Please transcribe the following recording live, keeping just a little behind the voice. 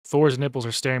Thor's nipples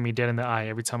are staring me dead in the eye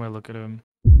every time I look at him.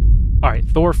 Alright,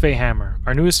 𝗧𝗵𝗱𝗆.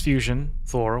 Our newest fusion,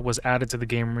 Thor, was added to the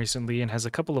game recently and has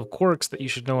a couple of quirks that you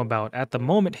should know about. At the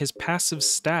moment, his passive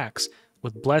stacks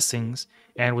with blessings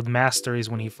and with masteries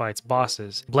when he fights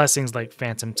bosses. Blessings like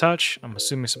Phantom Touch, I'm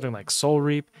assuming something like Soul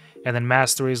Reap, and then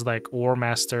masteries like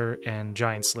𝗏𝗚master and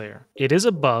Giant Slayer. It is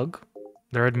a bug,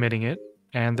 they're admitting it,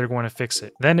 and they're going to fix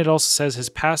it. Then it also says his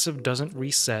passive doesn't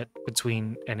reset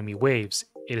between enemy waves.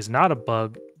 It is not a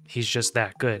bug, he's just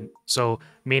that good. So,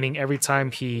 meaning every time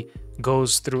he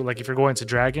goes through, like if you're going to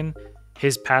Dragon,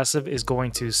 his passive is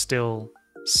going to still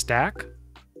stack.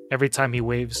 Every time he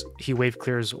wave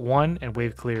clears 1 and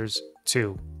wave clears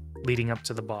 2, leading up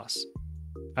to the boss.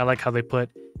 I like how they put,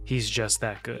 he's just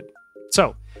that good.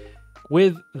 So,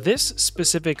 with this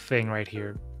specific thing right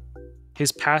here,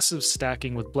 his passive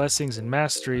stacking with blessings and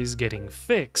masteries getting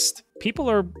fixed, people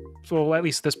are, well, at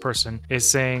least this person is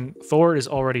saying Thor is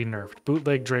already nerfed.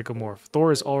 Bootleg 𝗥𝗶𝗱𝗆.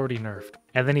 Thor is already nerfed.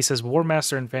 And then he says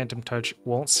𝗏𝗚master and Phantom Touch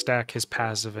won't stack his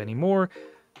passive anymore.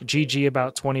 GG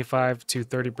about 25 to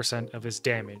 30% of his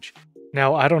damage.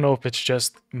 Now, I don't know if it's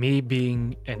just me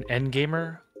being an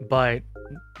endgamer, but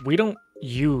we don't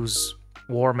use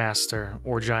𝗏𝗚master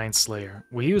or Giant Slayer.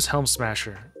 We use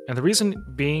𝗵𝗵𝗱𝗆. And the reason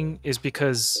being is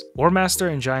because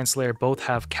𝗏𝗚master and Giant Slayer both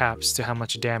have caps to how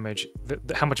much damage,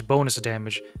 how much bonus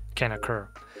damage can occur.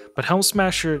 But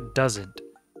𝗵𝗵𝗱𝗆 doesn't.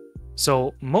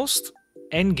 So most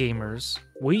endgamers,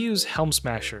 we use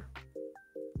𝗵𝗵𝗱𝗆.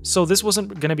 So this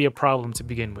wasn't going to be a problem to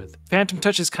begin with. Phantom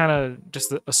Touch is kind of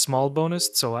just a small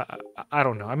bonus, so I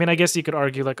don't know. I mean, I guess you could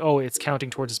argue like, oh, it's counting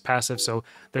towards his passive, so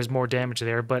there's more damage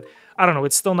there, but I don't know,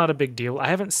 it's still not a big deal. I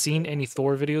haven't seen any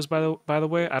Thor videos, by the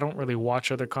way. I don't really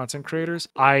watch other content creators.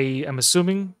 I am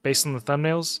assuming, based on the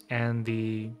thumbnails and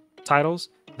the titles,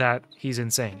 that he's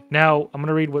insane. Now, I'm going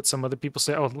to read what some other people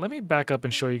say. Oh, let me back up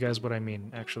and show you guys what I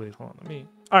mean. Actually, hold on, let me...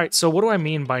 Alright, so what do I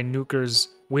mean by nukers?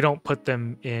 We don't put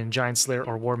them in Giant Slayer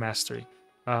or War Mastery.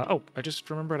 Oh, I just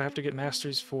remembered I have to get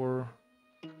masteries for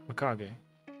𝗏𝗏𝗏𝗏.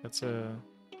 That's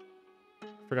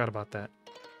forgot about that.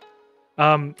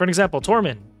 For an example,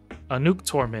 Tormin. A nuke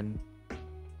Tormin.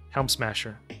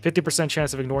 𝗵𝗵𝗱𝗆. 50%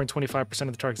 chance of ignoring 25%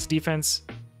 of the target's defense.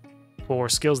 For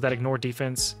skills that ignore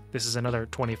defense, this is another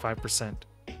 25%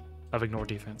 of ignore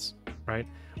defense, right?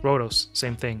 Rhodos,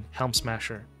 same thing,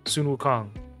 𝗵𝗵𝗱𝗆. Sun Wukong,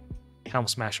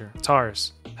 𝗵𝗵𝗱𝗆.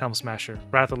 Taurus, 𝗵𝗵𝗱𝗆.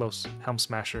 Rathalos,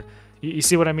 𝗵𝗵𝗱𝗆. You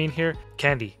see what I mean here?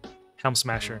 Candy,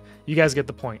 𝗵𝗵𝗱𝗆. You guys get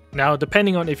the point. Now,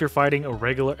 depending on if you're fighting a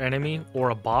regular enemy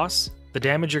or a boss, the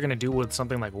damage you're going to do with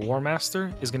something like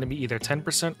𝗏𝗚master is going to be either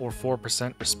 10% or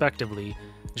 4% respectively.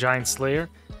 Giant Slayer,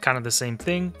 kind of the same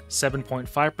thing,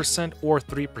 7.5% or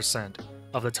 3%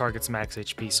 of the target's max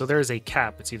HP. So there is a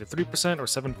cap. It's either 3% or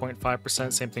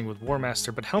 7.5%, same thing with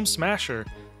𝗏𝗚master, but 𝗵𝗵𝗱𝗆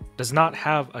does not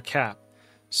have a cap.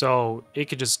 So it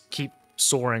could just keep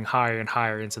soaring higher and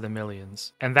higher into the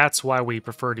millions. And that's why we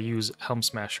prefer to use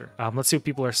𝗵𝗵𝗱𝗆. Let's see what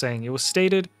people are saying. It was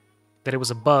stated that it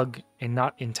was a bug and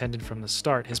not intended from the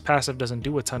start. His passive doesn't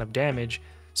do a ton of damage,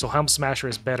 so 𝗵𝗵𝗱𝗆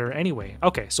is better anyway.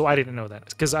 Okay, so I didn't know that,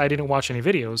 because I didn't watch any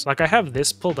videos. Like, I have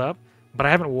this pulled up, but I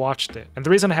haven't watched it. And the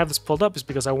reason I have this pulled up is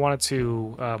because I wanted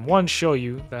to, one, show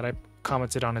you that I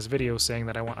commented on his video saying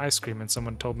that I want ice cream, and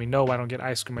someone told me, no, I don't get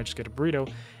ice cream, I just get a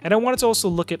burrito. And I wanted to also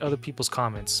look at other people's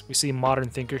comments. We see Modern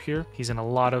Thinker here. He's in a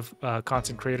lot of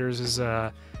content creators'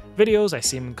 videos. I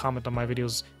see him comment on my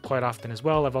videos quite often as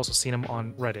well. I've also seen him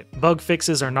on Reddit. Bug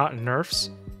fixes are not nerfs.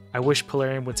 I wish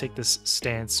Plarium would take this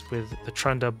stance with the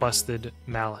Trunda busted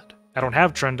mallet. I don't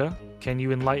have Trunda. Can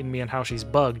you enlighten me on how she's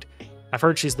bugged? I've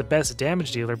heard she's the best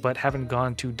damage dealer, but haven't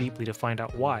gone too deeply to find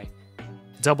out why.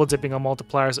 Double dipping on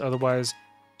multipliers, otherwise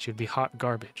she would be hot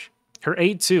garbage. Her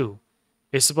A2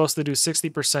 is supposed to do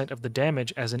 60% of the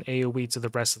damage as an AoE to the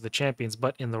rest of the champions,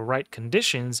 but in the right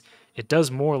conditions, it does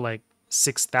more like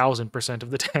 6,000%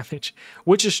 of the damage,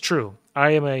 which is true.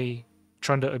 I am a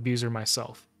Trunda abuser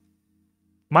myself.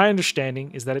 My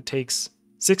understanding is that it takes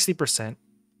 60%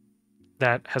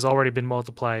 that has already been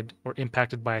multiplied or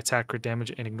impacted by attack crit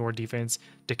damage and ignore defense,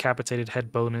 decapitated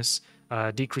head bonus,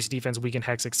 decreased defense, weakened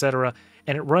hex, etc.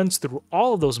 And it runs through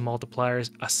all of those multipliers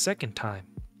a second time.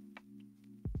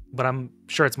 But I'm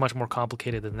sure it's much more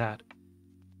complicated than that.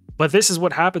 But this is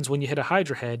what happens when you hit a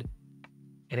Hydra head,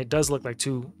 and it does look like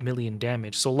 2 million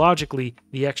damage. So logically,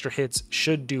 the extra hits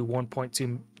should do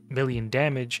 1.2 million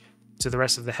damage to the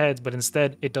rest of the heads, but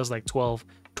instead it does like 12,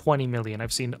 20 million.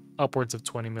 I've seen upwards of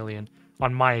 20 million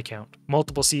on my account.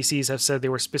 Multiple CCs have said they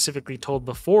were specifically told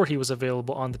before he was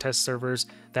available on the test servers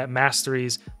that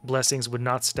masteries, blessings would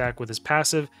not stack with his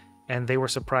passive, and they were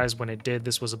surprised when it did.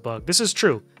 This was a bug. This is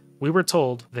true. We were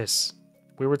told this.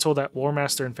 We were told that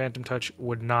𝗏𝗚master and Phantom Touch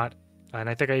would not and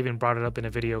I think I even brought it up in a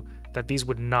video, that these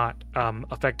would not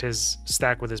affect his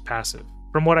stack with his passive.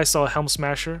 From what I saw,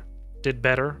 𝗟𝗵𝗱𝗆 did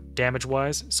better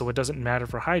damage-wise, so it doesn't matter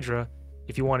for Hydra.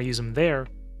 If you want to use him there,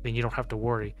 then you don't have to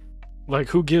worry. Like,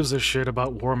 who gives a shit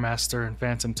about War Master and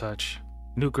Phantom Touch?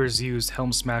 Nukers used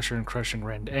𝗟𝗵𝗱𝗆 and Crushing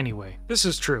Rend anyway. This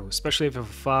is true, especially if you have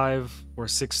a 5 or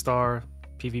 6 star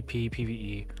PvP,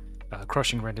 PvE.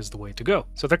 Crushing Rend is the way to go.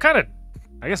 So they're kind of,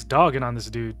 I guess, dogging on this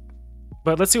dude.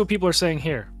 But let's see what people are saying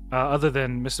here, other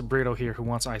than Mr. Burrito here who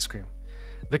wants ice cream.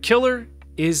 The killer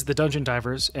is the Dungeon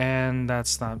Divers, and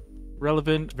that's not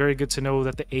relevant. Very good to know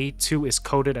that the A2 is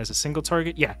coded as a single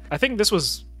target. Yeah, I think this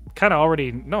was kind of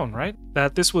already known, right?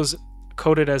 That this was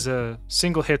coded as a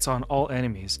single hits on all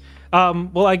enemies.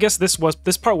 Well, I guess this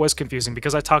part was confusing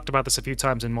because I talked about this a few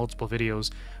times in multiple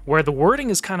videos where the wording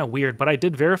is kind of weird, but I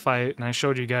did verify it and I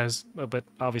showed you guys, but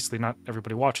obviously not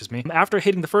everybody watches me. After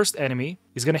hitting the first enemy,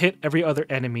 he's going to hit every other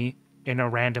enemy in a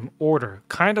random order,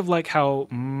 kind of like how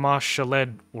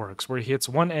𝗵𝗱𝗆 works, where he hits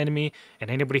one enemy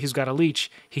and anybody who's got a leech,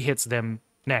 he hits them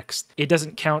next. It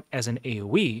doesn't count as an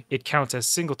AoE, it counts as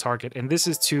single target, and this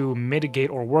is to mitigate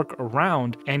or work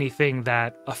around anything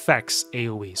that affects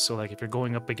AoE. So like if you're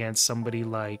going up against somebody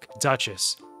like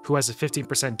Duchess, who has a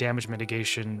 15% damage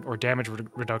mitigation or damage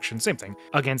reduction, same thing,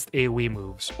 against AoE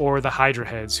moves, or the Hydra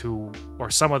heads or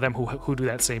some of them who do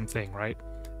that same thing, right?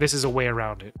 This is a way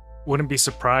around it. Wouldn't be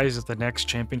surprised if the next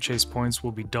champion chase points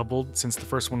will be doubled since the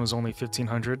first one was only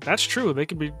 1500. That's true, they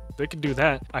could do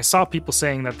that. I saw people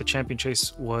saying that the champion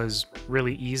chase was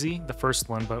really easy, the first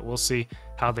one, but we'll see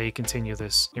how they continue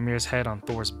this. Ymir's head on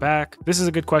Thor's back. This is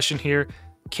a good question here.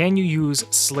 Can you use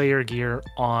Slayer gear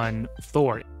on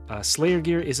Thor? Slayer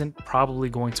gear isn't probably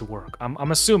going to work.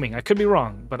 I'm assuming, I could be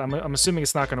wrong, but I'm assuming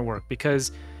it's not going to work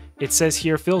because it says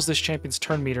here, fills this champion's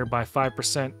turn meter by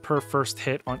 5% per first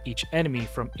hit on each enemy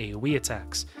from AoE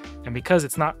attacks. And because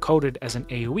it's not coded as an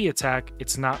AoE attack,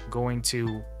 it's not going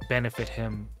to benefit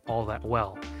him all that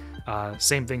well.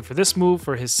 Same thing for this move,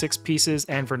 for his 6 pieces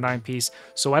and for 9 piece.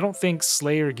 So I don't think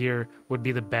Slayer gear would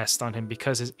be the best on him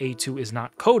because his A2 is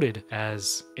not coded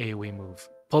as AoE move.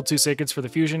 Pulled 2 Sacreds for the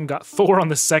fusion, got Thor on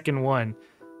the second one.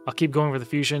 I'll keep going for the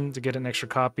fusion to get an extra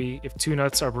copy. If 2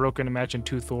 nuts are broken, imagine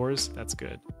 2 Thors. That's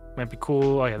good. Might be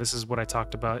cool. Oh yeah, this is what I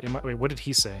talked about. Wait, what did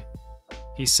he say?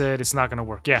 He said it's not going to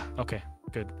work. Yeah, okay,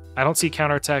 good. I don't see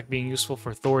counterattack being useful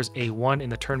for Thor's A1 in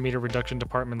the turn meter reduction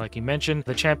department like you mentioned.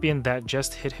 The champion that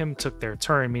just hit him took their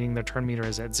turn, meaning their turn meter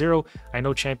is at 0. I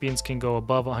know champions can go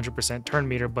above 100% turn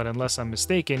meter, but unless I'm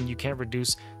mistaken, you can't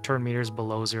reduce turn meters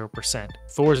below 0%.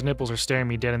 Thor's nipples are staring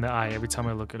me dead in the eye every time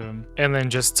I look at him. And then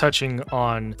just touching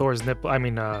on Thor's nipple,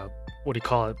 what do you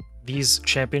call it? These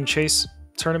champion chase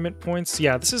tournament points.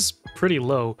 Yeah, this is pretty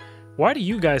low. Why do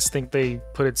you guys think they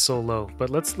put it so low? But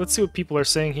let's see what people are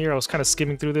saying here. I was kind of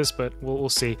skimming through this, but we'll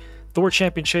see. Thor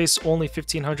Champion Chase, only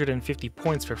 1,550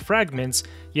 points for fragments.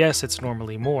 Yes, it's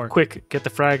normally more. Quick, get the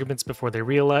fragments before they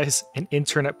realize an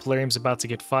intern at Plarium's about to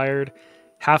get fired.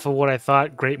 Half of what I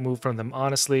thought, great move from them,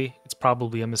 honestly. It's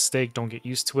probably a mistake, don't get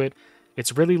used to it.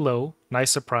 It's really low,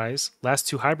 nice surprise. Last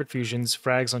 2 hybrid fusions,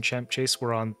 frags on Champ Chase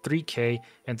were on 3k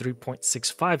and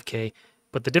 3.65k.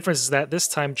 But the difference is that this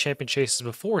time Champion Chase is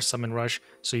before Summon Rush,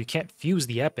 so you can't fuse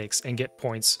the epics and get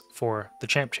points for the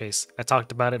Champ Chase. I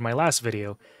talked about it in my last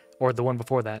video, or the one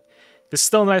before that. This is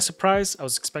still a nice surprise. I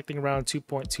was expecting around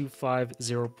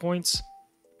 2.250 points.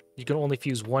 You can only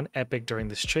fuse 1 epic during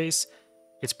this chase.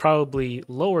 It's probably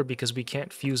lower because we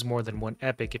can't fuse more than 1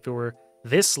 epic. If it were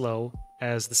this low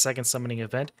as the second summoning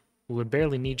event, we would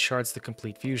barely need shards to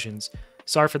complete fusions.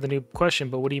 Sorry for the new question,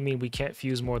 but what do you mean we can't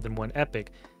fuse more than 1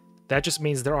 epic? That just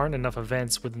means there aren't enough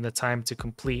events within the time to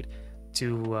complete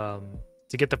to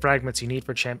get the fragments you need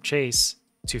for Champ Chase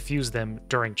to fuse them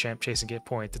during Champ Chase and get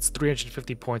points. It's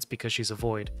 350 points because she's a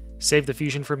void. Save the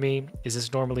fusion for me. Is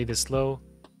this normally this low?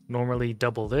 Normally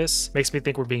double this. Makes me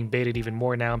think we're being baited even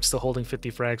more now. I'm still holding 50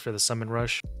 frags for the Summon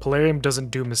Rush. Plarium doesn't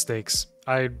do mistakes.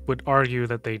 I would argue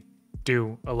that they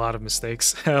do a lot of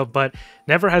mistakes, but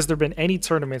never has there been any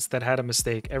tournaments that had a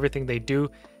mistake. Everything they do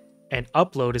and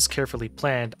upload is carefully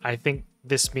planned. I think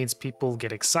this means people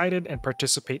get excited and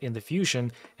participate in the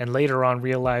fusion and later on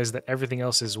realize that everything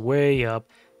else is way up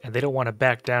and they don't want to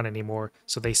back down anymore,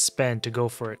 so they spend to go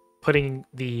for it. Putting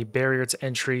the barrier to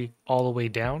entry all the way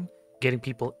down, getting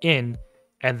people in,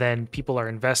 and then people are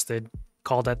invested.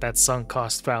 Call that sunk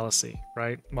cost fallacy,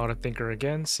 right? Modern Thinker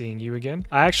again, seeing you again.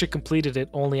 I actually completed it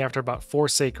only after about 4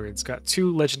 Sacreds. Got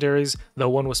 2 legendaries, though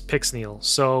one was 𝗥𝗶𝗆𝗆.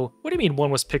 So, what do you mean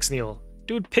one was 𝗥𝗶𝗆𝗆?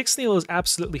 Dude, 𝗥𝗶𝗆𝗆 is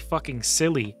absolutely fucking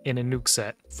silly in a nuke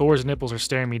set. Thor's nipples are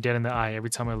staring me dead in the eye every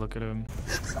time I look at him.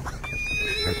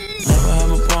 Never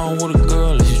have a problem with a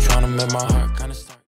girl if she's trying to make my heart kinda start.